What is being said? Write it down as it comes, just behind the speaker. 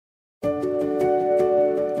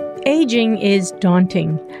Aging is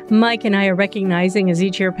daunting. Mike and I are recognizing as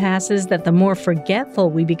each year passes that the more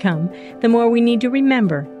forgetful we become, the more we need to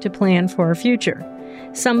remember to plan for our future.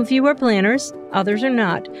 Some of you are planners, others are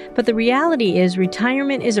not, but the reality is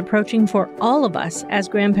retirement is approaching for all of us as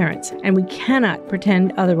grandparents, and we cannot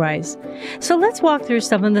pretend otherwise. So let's walk through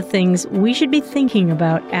some of the things we should be thinking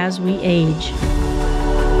about as we age.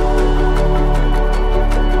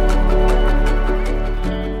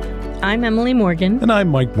 I'm Emily Morgan. And I'm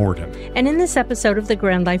Mike Morgan. And in this episode of The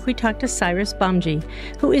Grand Life, we talk to Cyrus Bomji,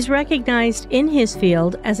 who is recognized in his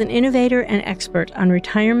field as an innovator and expert on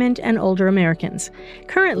retirement and older Americans.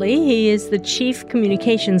 Currently, he is the Chief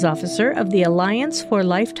Communications Officer of the Alliance for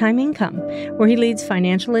Lifetime Income, where he leads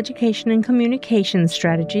financial education and communications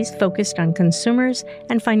strategies focused on consumers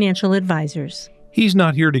and financial advisors. He's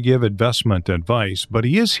not here to give investment advice, but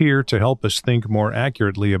he is here to help us think more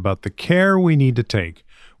accurately about the care we need to take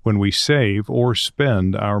when we save or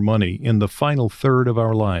spend our money in the final third of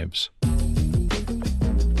our lives.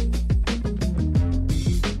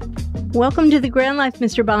 Welcome to The Grand Life,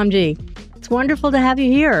 Mr. Bomji. It's wonderful to have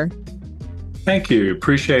you here. Thank you.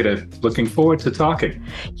 Appreciate it. Looking forward to talking.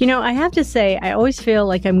 You know, I have to say, I always feel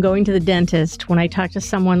like I'm going to the dentist when I talk to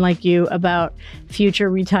someone like you about future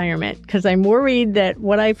retirement, because I'm worried that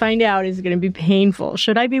what I find out is going to be painful.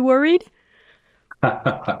 Should I be worried?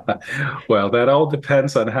 Well, that all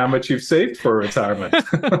depends on how much you've saved for retirement.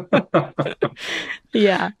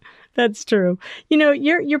 Yeah, that's true. You know,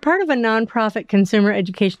 you're part of a nonprofit consumer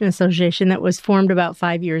education association that was formed about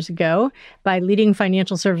 5 years ago by leading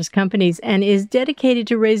financial service companies and is dedicated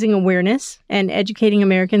to raising awareness and educating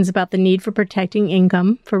Americans about the need for protecting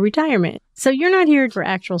income for retirement. So you're not here for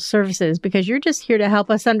actual services because you're just here to help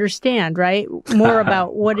us understand, right? More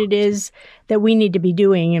about what it is that we need to be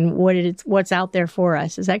doing and what's out there for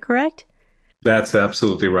us. Is that correct? That's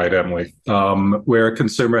absolutely right, Emily. We're a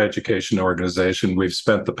consumer education organization. We've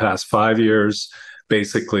spent the past 5 years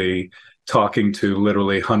basically talking to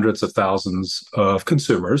literally hundreds of thousands of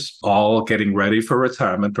consumers, all getting ready for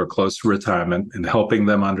retirement or close to retirement, and helping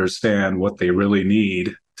them understand what they really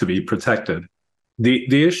need to be protected.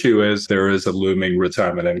 The issue is there is a looming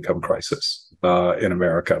retirement income crisis in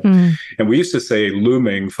America. And we used to say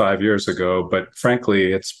looming 5 years ago, but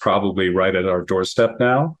frankly, it's probably right at our doorstep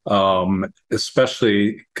now,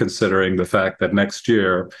 especially considering the fact that next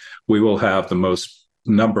year we will have the most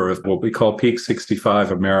number of what we call peak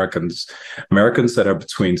 65 Americans that are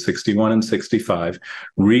between 61 and 65,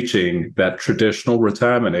 reaching that traditional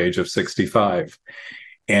retirement age of 65.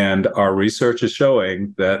 And our research is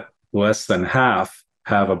showing that less than half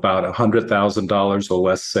have about $100,000 or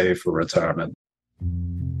less saved for retirement.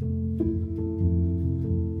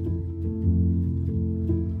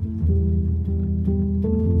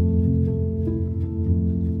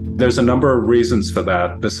 There's a number of reasons for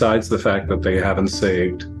that, besides the fact that they haven't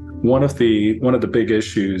saved. One of the big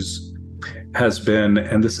issues has been,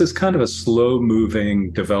 and this is kind of a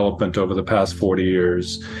slow-moving development over the past 40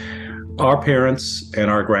 years, our parents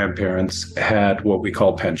and our grandparents had what we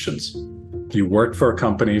call pensions. You worked for a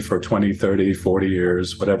company for 20, 30, 40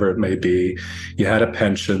 years, whatever it may be. You had a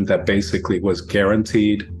pension that basically was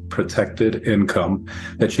guaranteed, protected income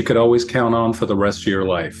that you could always count on for the rest of your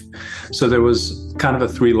life. So there was kind of a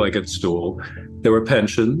three-legged stool. There were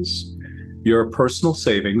pensions, your personal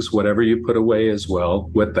savings, whatever you put away as well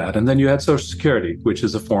with that. And then you had Social Security, which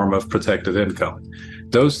is a form of protected income.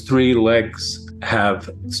 Those three legs have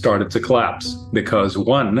started to collapse because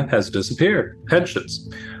one has disappeared, pensions.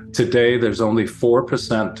 Today, there's only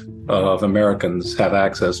 4% of Americans have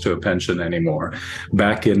access to a pension anymore.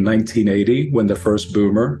 Back in 1980, when the first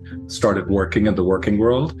boomer started working in the working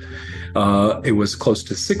world, it was close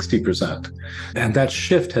to 60%. And that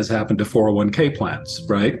shift has happened to 401k plans,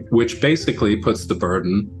 right? Which basically puts the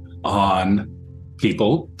burden on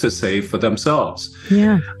people to save for themselves.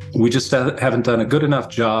 Yeah. We just haven't done a good enough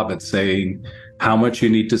job at saying how much you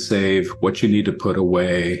need to save, what you need to put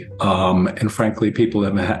away, and frankly, people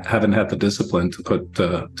haven't had the discipline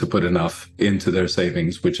to put enough into their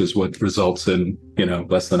savings, which is what results in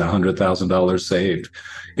less than $100,000 saved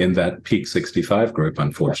in that peak 65 group,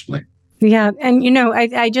 unfortunately. Yeah, and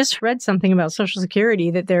I just read something about Social Security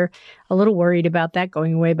that they're a little worried about that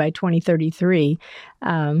going away by 2033.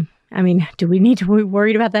 Do we need to be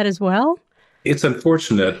worried about that as well? It's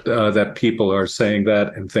unfortunate that people are saying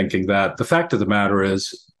that and thinking that. The fact of the matter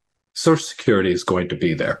is Social Security is going to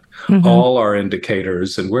be there. Mm-hmm. All our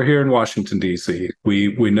indicators, and we're here in Washington, D.C.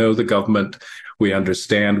 We know the government. We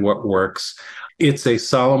understand what works. It's a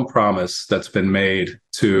solemn promise that's been made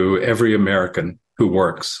to every American who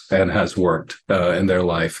works and has worked in their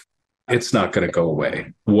life. It's not going to go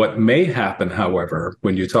away. What may happen, however,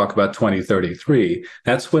 when you talk about 2033,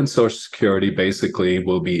 that's when Social Security basically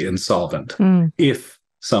will be insolvent if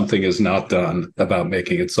something is not done about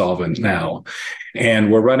making it solvent now.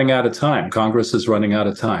 And we're running out of time. Congress is running out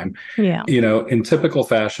of time. Yeah. In typical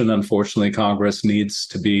fashion, unfortunately, Congress needs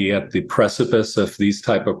to be at the precipice of these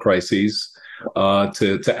type of crises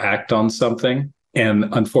to act on something. And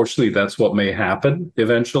unfortunately, that's what may happen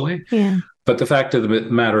eventually. Yeah. But the fact of the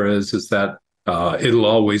matter is that it'll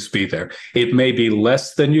always be there. It may be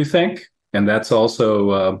less than you think, and that's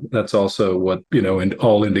also what and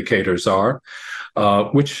all indicators are,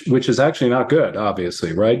 which is actually not good.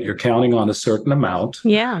 Obviously, right? You're counting on a certain amount,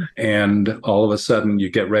 and all of a sudden you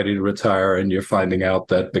get ready to retire, and you're finding out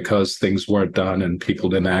that because things weren't done and people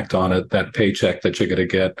didn't act on it, that paycheck that you're going to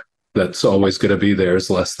get, that's always going to be there, is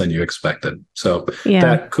less than you expected. So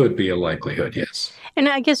that could be a likelihood, yes. And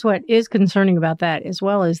I guess what is concerning about that as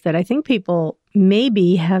well is that I think people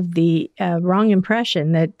maybe have the wrong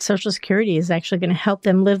impression that Social Security is actually going to help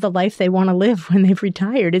them live the life they want to live when they've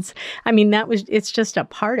retired. It's just a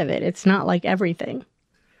part of it. It's not like everything.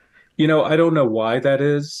 I don't know why that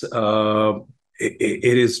is.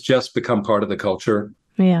 It has just become part of the culture.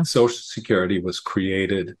 Yeah. Social Security was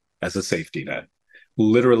created as a safety net,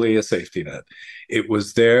 literally a safety net. It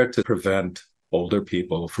was there to prevent older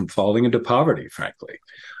people from falling into poverty, frankly.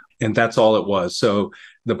 And that's all it was. So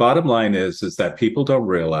the bottom line is that people don't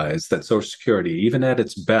realize that Social Security, even at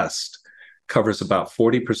its best, covers about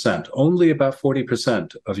 40%, only about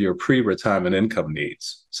 40% of your pre-retirement income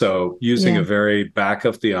needs. So using a very back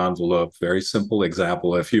of the envelope, very simple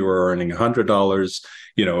example, if you were earning $100,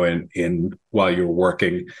 in while you're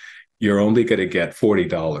working, you're only going to get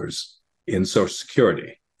 $40 in Social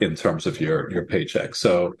Security in terms of your paycheck.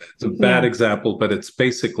 So it's a bad example, but it's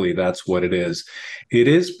basically, that's what it is. It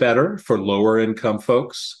is better for lower income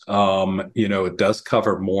folks. It does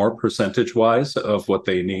cover more percentage wise of what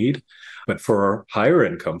they need, but for higher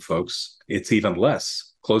income folks, it's even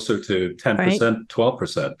less, closer to 10%, right.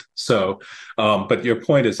 12%. So, but your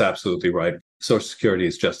point is absolutely right. Social Security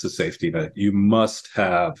is just a safety net. You must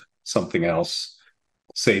have something else,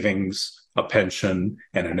 savings, a pension,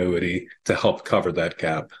 an annuity to help cover that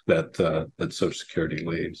gap that Social Security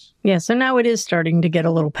leaves. Yeah, so now it is starting to get a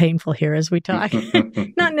little painful here as we talk.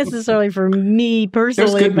 Not necessarily for me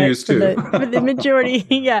personally, but news too. For the majority.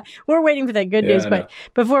 Yeah, we're waiting for that good news. But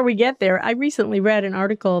before we get there, I recently read an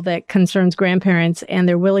article that concerns grandparents and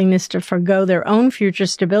their willingness to forgo their own future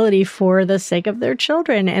stability for the sake of their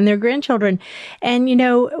children and their grandchildren. And,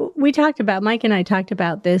 Mike and I talked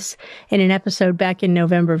about this in an episode back in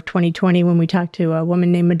November of 2020 when we talked to a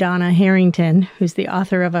woman named Madonna Harrington, who's the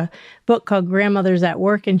author of a book called Grandmothers at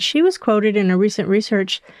Work. And she was quoted in a recent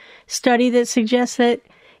research study that suggests that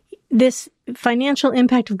this financial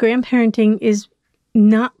impact of grandparenting is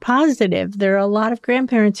not positive. There are a lot of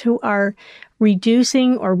grandparents who are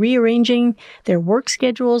reducing or rearranging their work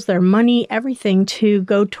schedules, their money, everything to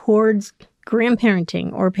go towards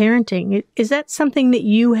grandparenting or parenting. Is that something that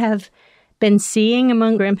you have been seeing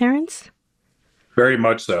among grandparents? Very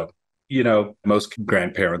much so. Most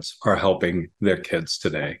grandparents are helping their kids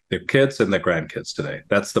today, their kids and their grandkids today.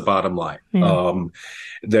 That's the bottom line. Yeah.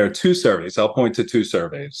 There are two surveys. I'll point to two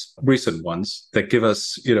surveys, recent ones, that give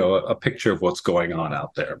us, a picture of what's going on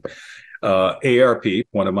out there. AARP,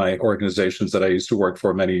 one of my organizations that I used to work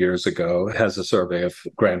for many years ago, has a survey of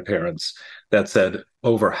grandparents that said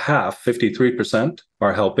over half, 53%,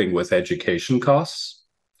 are helping with education costs.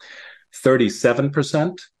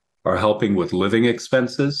 37% are helping with living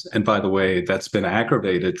expenses. And by the way, that's been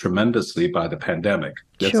aggravated tremendously by the pandemic.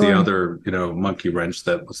 That's the other, monkey wrench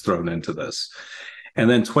that was thrown into this. And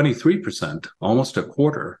then 23%, almost a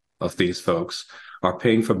quarter of these folks, are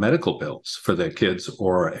paying for medical bills for their kids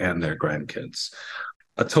and their grandkids.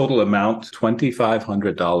 A total amount,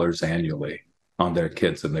 $2,500 annually on their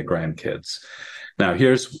kids and their grandkids. Now,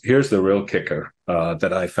 here's the real kicker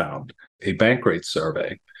that I found. A Bankrate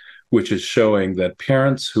survey, which is showing that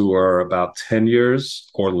parents who are about 10 years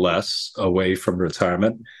or less away from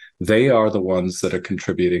retirement, they are the ones that are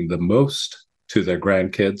contributing the most to their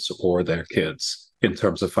grandkids or their kids in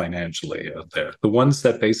terms of financially out there. The ones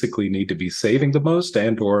that basically need to be saving the most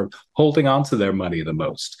and or holding on to their money the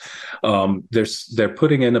most. They're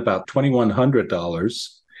putting in about $2,100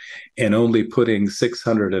 and only putting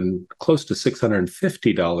close to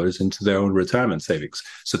 $650 into their own retirement savings.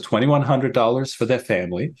 So $2,100 for their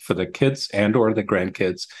family, for the kids and or the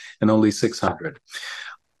grandkids, and only $600.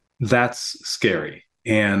 That's scary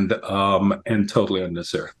and totally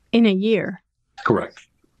unnecessary. In a year. Correct.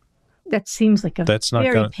 That seems like a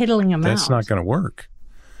very piddling amount. That's not going to work.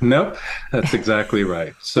 Nope, that's exactly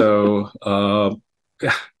right. So,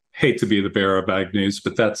 hate to be the bearer of bad news,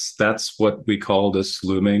 but that's what we call this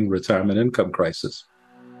looming retirement income crisis.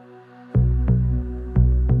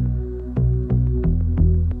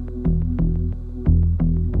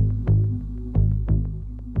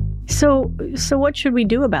 So what should we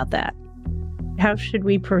do about that? How should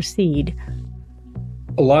we proceed?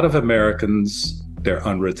 A lot of Americans, they're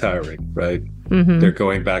unretiring, right? Mm-hmm. They're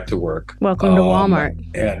going back to work. Welcome to Walmart.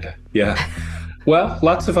 And yeah, well,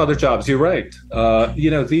 lots of other jobs. You're right.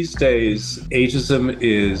 These days, ageism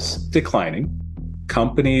is declining.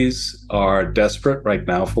 Companies are desperate right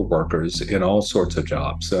now for workers in all sorts of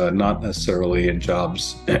jobs, not necessarily in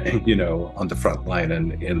jobs, on the front line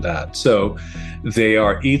and in that. So they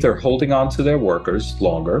are either holding on to their workers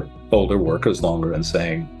longer, older workers longer, and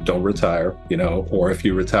saying, don't retire, or if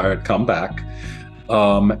you retired, come back.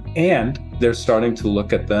 And they're starting to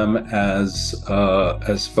look at them as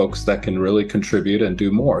folks that can really contribute and do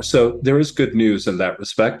more. So there is good news in that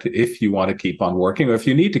respect if you want to keep on working or if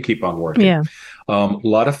you need to keep on working. Yeah. A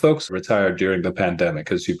lot of folks retired during the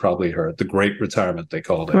pandemic, as you probably heard, the great retirement, they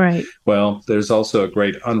called it. Right. Well, there's also a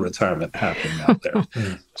great unretirement happening out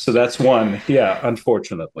there. So that's one,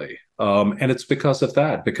 unfortunately. And it's because of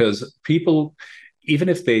that, because people, even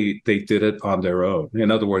if they did it on their own,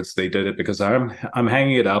 in other words, they did it because I'm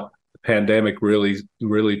hanging it up. The pandemic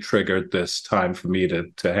really triggered this time for me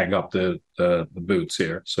to hang up the boots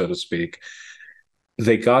here, so to speak.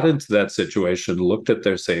 They got into that situation, looked at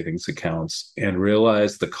their savings accounts, and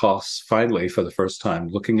realized the costs, finally, for the first time,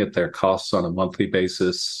 looking at their costs on a monthly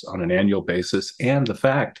basis, on an annual basis, and the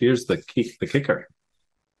fact, here's the kicker.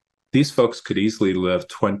 These folks could easily live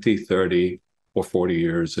 20, 30, or 40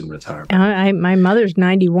 years in retirement. My mother's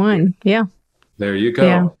 91. Yeah. There you go.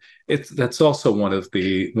 Yeah. That's also one of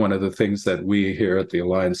the things that we here at the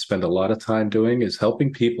Alliance spend a lot of time doing is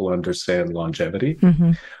helping people understand longevity.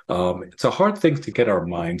 Mm-hmm. It's a hard thing to get our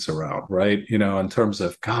minds around, right? In terms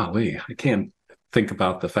of, golly, I can't think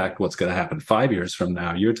about the fact what's going to happen 5 years from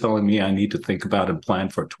now. You're telling me I need to think about and plan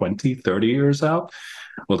for 20, 30 years out?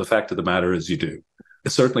 Well, the fact of the matter is you do.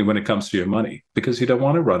 Certainly when it comes to your money, because you don't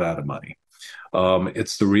want to run out of money.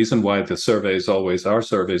 It's the reason why our surveys always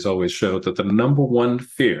show that the number one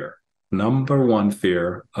fear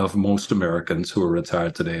of most Americans who are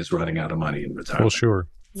retired today is running out of money in retirement. Well, sure.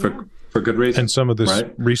 For good reason. And some of this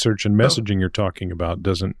research and messaging you're talking about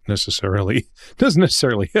doesn't necessarily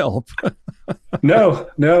help. No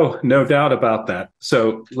doubt about that.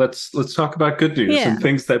 So let's talk about good news and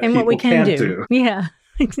things that and people can do. Yeah.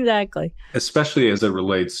 Exactly. Especially as it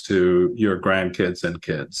relates to your grandkids and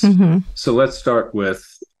kids. Mm-hmm. So let's start with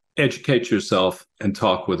educate yourself and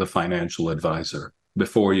talk with a financial advisor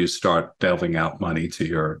before you start delving out money to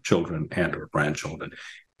your children and or grandchildren.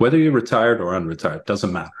 Whether you're retired or unretired,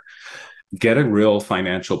 doesn't matter. Get a real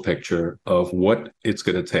financial picture of what it's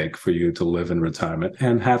going to take for you to live in retirement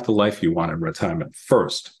and have the life you want in retirement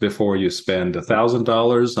first before you spend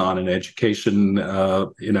 $1,000 on an education,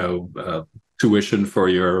 tuition for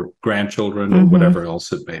your grandchildren or whatever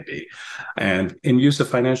else it may be, and use a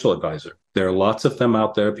financial advisor. There are lots of them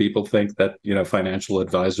out there. People think that, financial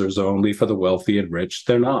advisors are only for the wealthy and rich.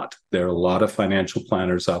 They're not. There are a lot of financial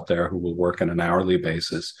planners out there who will work on an hourly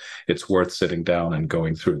basis. It's worth sitting down and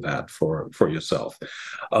going through that for yourself.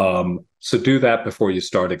 So do that before you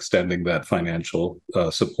start extending that financial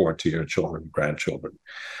support to your children and grandchildren.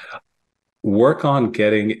 Work on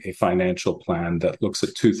getting a financial plan that looks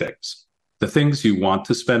at two things. The things you want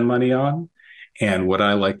to spend money on, and what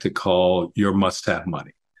I like to call your must-have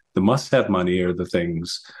money. The must-have money are the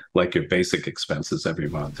things like your basic expenses every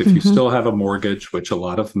month. If you still have a mortgage, which a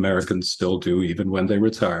lot of Americans still do, even when they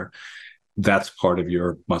retire, that's part of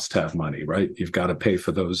your must-have money, right? You've got to pay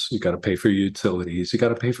for those. You've got to pay for utilities. You got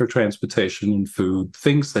to pay for transportation and food,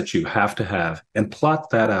 things that you have to have, and plot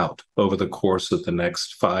that out over the course of the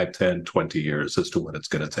next 5, 10, 20 years as to what it's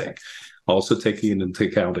going to take. Also taking into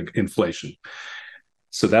account inflation.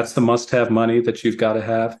 So that's the must-have money that you've got to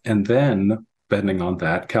have. And then, depending on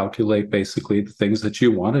that, calculate basically the things that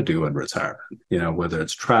you want to do in retirement, whether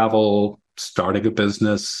it's travel, starting a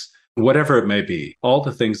business, whatever it may be, all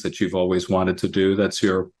the things that you've always wanted to do, that's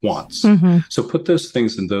your wants. So put those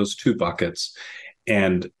things in those two buckets,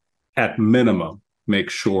 and at minimum,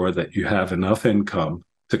 make sure that you have enough income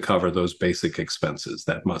to cover those basic expenses,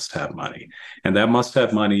 that must-have money. And that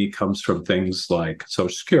must-have money comes from things like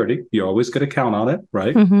Social Security. You're always going to count on it,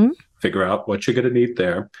 right? Figure out what you're going to need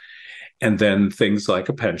there. And then things like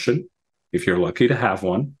a pension, if you're lucky to have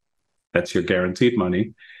one, that's your guaranteed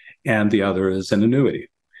money. And the other is an annuity.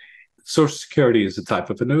 Social Security is a type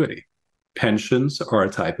of annuity. Pensions are a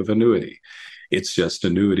type of annuity. It's just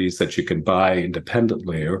annuities that you can buy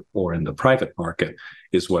independently or in the private market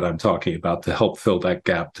is what I'm talking about to help fill that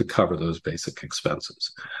gap to cover those basic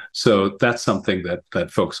expenses. So that's something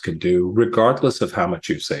that folks can do regardless of how much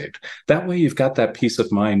you've saved. That way you've got that peace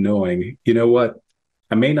of mind knowing, you know what,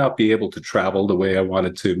 I may not be able to travel the way I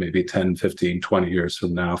wanted to maybe 10, 15, 20 years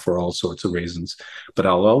from now for all sorts of reasons, but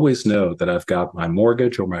I'll always know that I've got my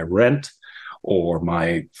mortgage or my rent or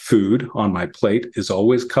my food on my plate is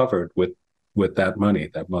always covered with that money,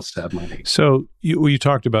 that must-have money. So you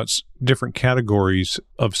talked about different categories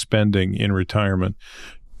of spending in retirement.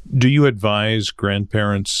 Do you advise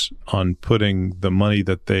grandparents on putting the money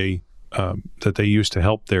that they use to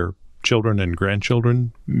help their children and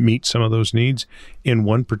grandchildren meet some of those needs in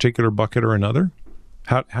one particular bucket or another?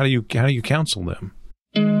 How do you counsel them?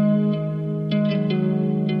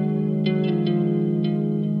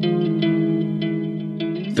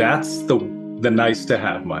 That's the nice to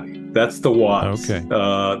have money. That's the wants. Okay.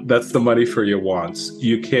 That's the money for your wants.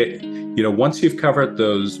 You can't, once you've covered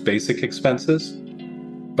those basic expenses,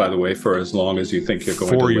 by the way, for as long as you think you're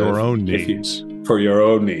going to live. For your own needs. For your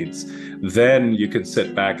own needs. Then you can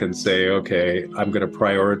sit back and say, okay, I'm going to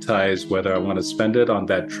prioritize whether I want to spend it on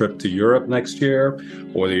that trip to Europe next year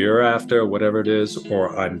or the year after, whatever it is,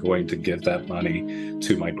 or I'm going to give that money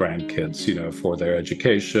to my grandkids, for their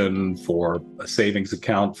education, for a savings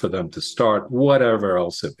account for them to start, whatever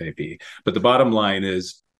else it may be. But the bottom line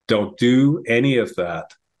is don't do any of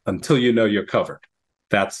that until you know you're covered.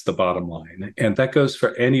 That's the bottom line. And that goes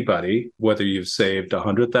for anybody, whether you've saved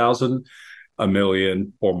 100,000, a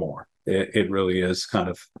million or more. It really is kind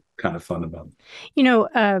of fundamental.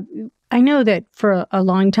 I know that for a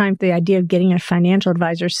long time, the idea of getting a financial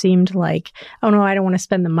advisor seemed like, oh no, I don't want to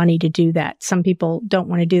spend the money to do that. Some people don't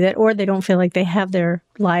want to do that, or they don't feel like they have their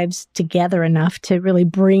lives together enough to really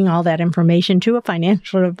bring all that information to a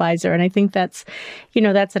financial advisor. And I think that's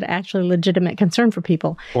an actually legitimate concern for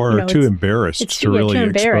people. Or are too embarrassed to really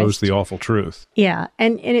expose the awful truth. Yeah.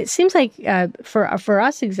 And it seems like for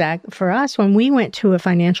us, when we went to a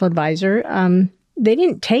financial advisor, they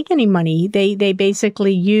didn't take any money. They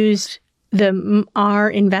basically used our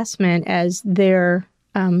investment as their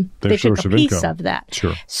they took a piece of that.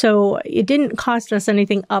 Sure. So it didn't cost us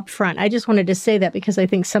anything up front. I just wanted to say that because I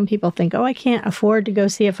think some people think, I can't afford to go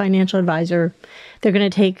see a financial advisor. They're going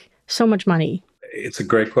to take so much money. It's a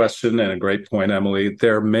great question and a great point, Emily.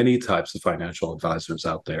 There are many types of financial advisors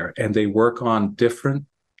out there, and they work on different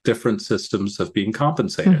systems of being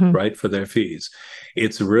compensated, right, for their fees.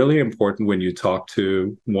 It's really important when you talk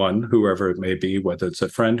to whoever it may be, whether it's a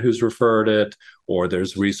friend who's referred it, or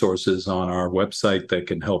there's resources on our website that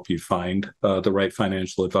can help you find the right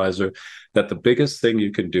financial advisor, that the biggest thing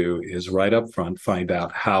you can do is right up front, find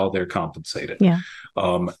out how they're compensated. Yeah.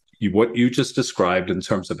 What you just described in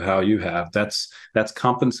terms of how you have, that's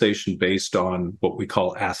compensation based on what we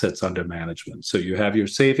call assets under management. So you have your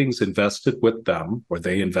savings invested with them, or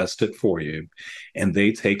they invest it for you, and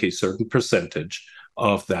they take a certain percentage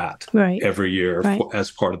of that every year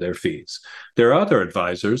as part of their fees. There are other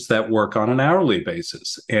advisors that work on an hourly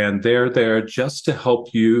basis, and they're there just to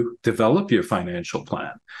help you develop your financial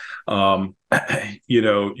plan.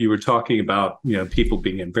 You were talking about, people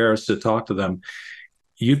being embarrassed to talk to them.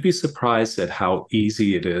 You'd be surprised at how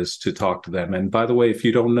easy it is to talk to them. And by the way, if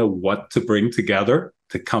you don't know what to bring together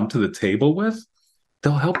to come to the table with,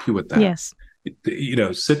 they'll help you with that. Yes.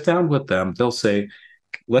 Sit down with them. They'll say,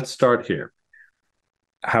 let's start here.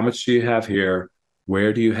 How much do you have here?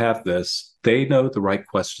 Where do you have this? They know the right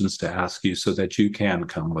questions to ask you so that you can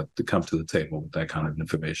come to the table with that kind of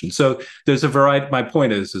information. So there's a variety. My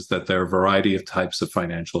point is that there are a variety of types of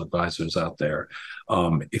financial advisors out there.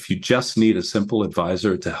 If you just need a simple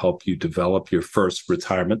advisor to help you develop your first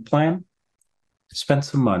retirement plan, spend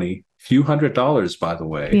some money, a few $100s, by the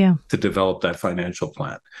way, to develop that financial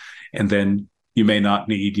plan. And then you may not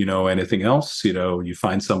need, anything else. You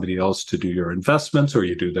find somebody else to do your investments, or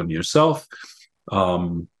you do them yourself.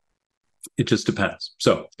 It just depends.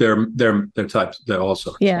 So they're types. They're all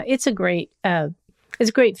sorts. Yeah, it's a great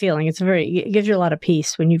feeling. It gives you a lot of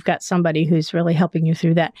peace when you've got somebody who's really helping you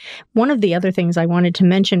through that. One of the other things I wanted to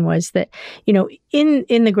mention was that, in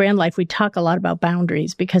the Grand Life, we talk a lot about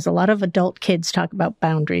boundaries, because a lot of adult kids talk about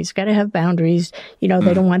boundaries. Got to have boundaries. They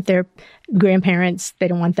don't want their grandparents, they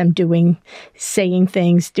don't want them saying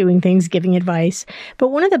things, doing things, giving advice. But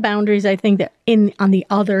one of the boundaries I think that on the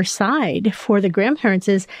other side for the grandparents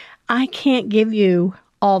is, I can't give you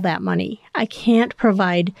all that money. I can't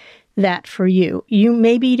provide that for you. You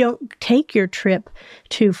maybe don't take your trip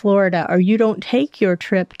to Florida, or you don't take your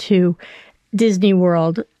trip to Disney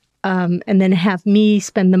World and then have me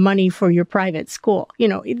spend the money for your private school. You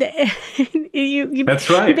That's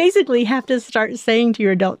right. You basically have to start saying to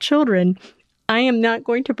your adult children, I am not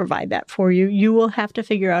going to provide that for you. You will have to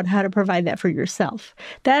figure out how to provide that for yourself.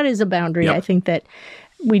 That is a boundary, I think, that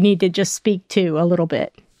we need to just speak to a little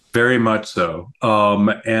bit. Very much so.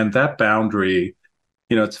 And that boundary,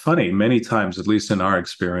 it's funny, many times, at least in our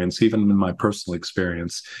experience, even in my personal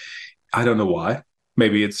experience, I don't know why.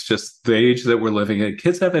 Maybe it's just the age that we're living in.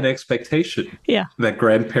 Kids have an expectation that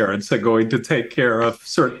grandparents are going to take care of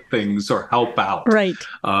certain things or help out, right?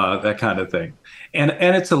 That kind of thing. And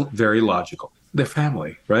it's very logical. They're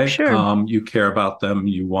family, right? Sure. You care about them,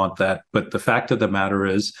 you want that. But the fact of the matter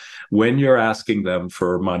is, when you're asking them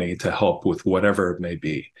for money to help with whatever it may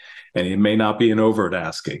be, and it may not be an overt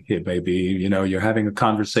asking. It may be, you're having a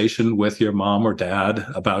conversation with your mom or dad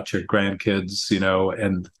about your grandkids,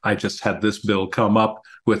 and I just had this bill come up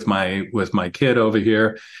with my kid over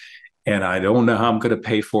here, and I don't know how I'm going to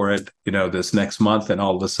pay for it, this next month. And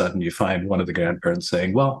all of a sudden you find one of the grandparents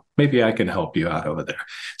saying, well, maybe I can help you out over there.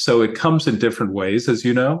 So it comes in different ways, as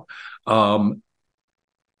you know.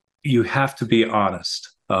 You have to be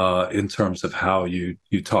honest in terms of how you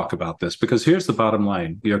talk about this, because here's the bottom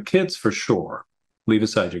line. Your kids, for sure, leave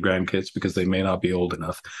aside your grandkids because they may not be old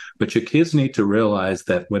enough, but your kids need to realize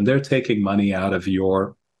that when they're taking money out of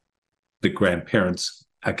the grandparents'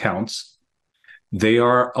 accounts, they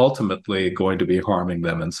are ultimately going to be harming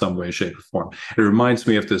them in some way, shape, or form. It reminds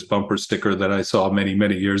me of this bumper sticker that I saw many,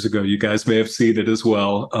 many years ago. You guys may have seen it as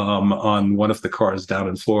well, on one of the cars down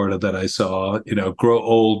in Florida that I saw, grow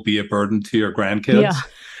old, be a burden to your grandkids. Yeah.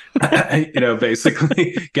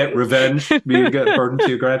 Basically get revenge, be a burden to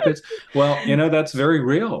your grandkids. Well, that's very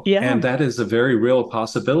real. Yeah. And that is a very real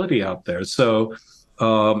possibility out there. So,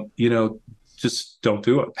 just don't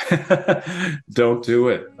do it. Don't do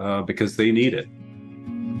it because they need it.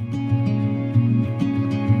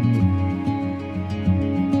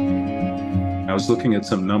 I was looking at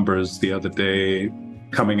some numbers the other day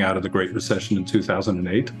coming out of the Great Recession in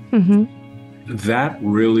 2008. Mm-hmm. That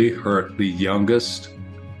really hurt the youngest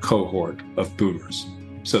cohort of boomers.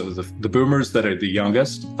 So the boomers that are the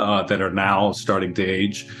youngest, that are now starting to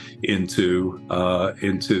age into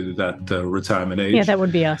that retirement age. Yeah, that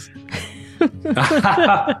would be us.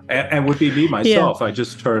 and would be me myself. Yeah. I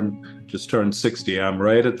just turned 60. I'm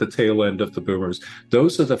right at the tail end of the boomers.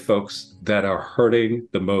 Those are the folks that are hurting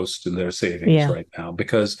the most in their savings right now,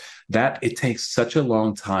 because it takes such a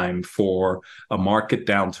long time for a market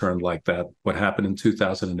downturn like that, what happened in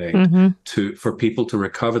 2008, mm-hmm. for people to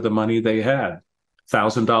recover the money they had.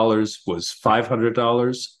 $1,000 was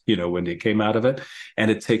 $500, when they came out of it. And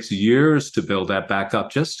it takes years to build that back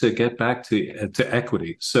up just to get back to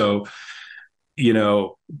equity. So,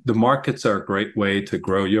 the markets are a great way to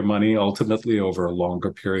grow your money ultimately over a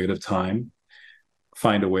longer period of time.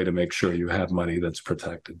 Find a way to make sure you have money that's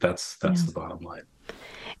protected. That's the bottom line.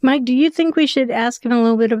 Mike, do you think we should ask him a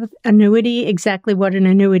little bit of annuity, exactly what an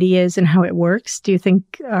annuity is and how it works? Do you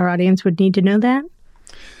think our audience would need to know that?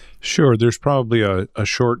 Sure. There's probably a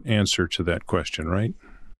short answer to that question, right?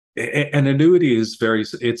 An annuity is very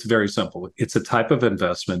simple. It's a type of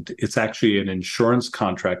investment. It's actually an insurance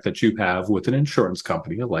contract that you have with an insurance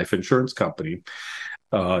company, a life insurance company.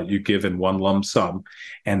 You give in one lump sum,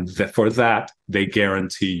 and for that, they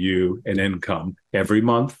guarantee you an income every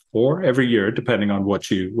month or every year, depending on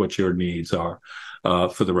what your needs are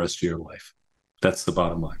for the rest of your life. That's the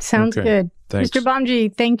bottom line. Sounds good. Thanks. Mr.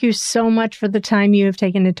 Bomji, thank you so much for the time you have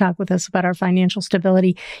taken to talk with us about our financial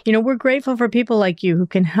stability. We're grateful for people like you who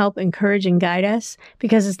can help encourage and guide us,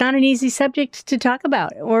 because it's not an easy subject to talk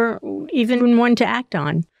about or even one to act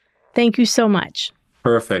on. Thank you so much.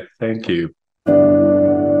 Perfect. Thank you.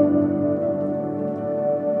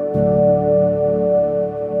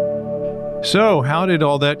 So, how did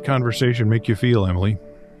all that conversation make you feel, Emily?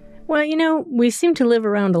 Well, we seem to live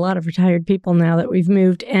around a lot of retired people now that we've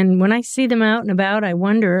moved. And when I see them out and about, I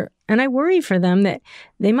wonder, and I worry for them that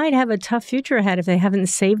they might have a tough future ahead if they haven't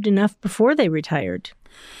saved enough before they retired.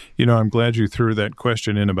 I'm glad you threw that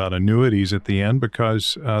question in about annuities at the end,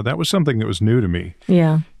 because that was something that was new to me.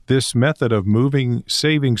 Yeah. This method of moving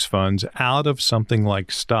savings funds out of something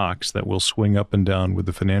like stocks that will swing up and down with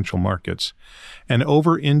the financial markets and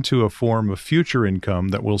over into a form of future income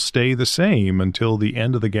that will stay the same until the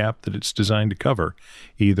end of the gap that it's designed to cover,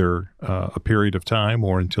 either a period of time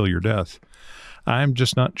or until your death. I'm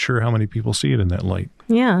just not sure how many people see it in that light.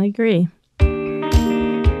 Yeah, I agree.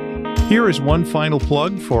 Here is one final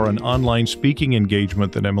plug for an online speaking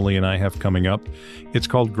engagement that Emily and I have coming up. It's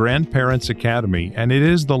called Grandparents Academy, and it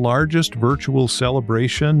is the largest virtual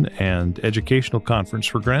celebration and educational conference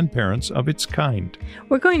for grandparents of its kind.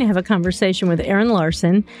 We're going to have a conversation with Aaron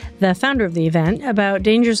Larson, the founder of the event, about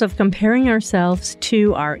dangers of comparing ourselves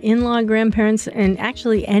to our in-law grandparents and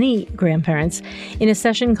actually any grandparents in a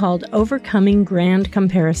session called Overcoming Grand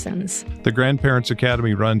Comparisons. The Grandparents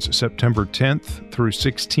Academy runs September 10th through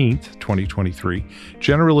 16th, 2023.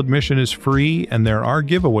 General admission is free, and there are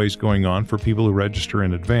giveaways going on for people who register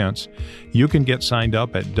in advance. You can get signed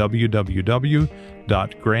up at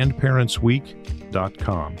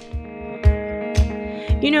www.grandparentsweek.com.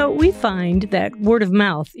 You know, we find that word of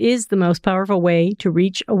mouth is the most powerful way to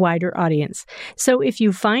reach a wider audience. So if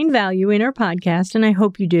you find value in our podcast, and I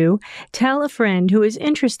hope you do, tell a friend who is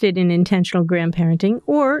interested in intentional grandparenting,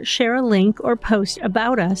 or share a link or post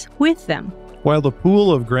about us with them. While the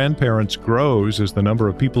pool of grandparents grows as the number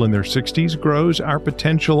of people in their 60s grows, our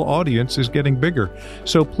potential audience is getting bigger.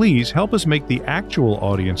 So please help us make the actual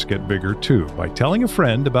audience get bigger too by telling a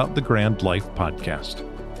friend about the Grand Life podcast.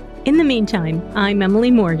 In the meantime, I'm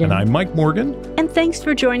Emily Morgan. And I'm Mike Morgan. And thanks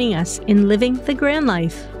for joining us in Living the Grand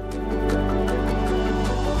Life.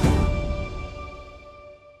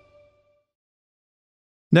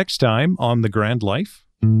 Next time on The Grand Life.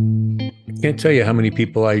 I can't tell you how many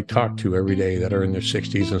people I talk to every day that are in their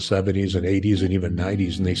 60s and 70s and 80s and even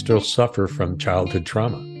 90s, and they still suffer from childhood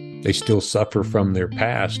trauma. They still suffer from their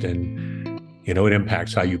past, and it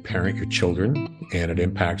impacts how you parent your children, and it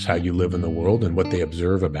impacts how you live in the world and what they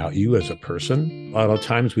observe about you as a person. A lot of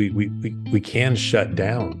times we can shut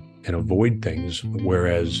down and avoid things,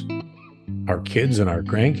 whereas our kids and our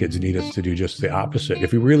grandkids need us to do just the opposite.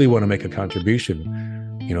 If we really want to make a contribution,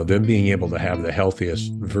 them being able to have the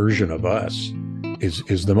healthiest version of us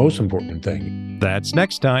is the most important thing. That's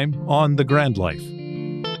next time on The Grand Life.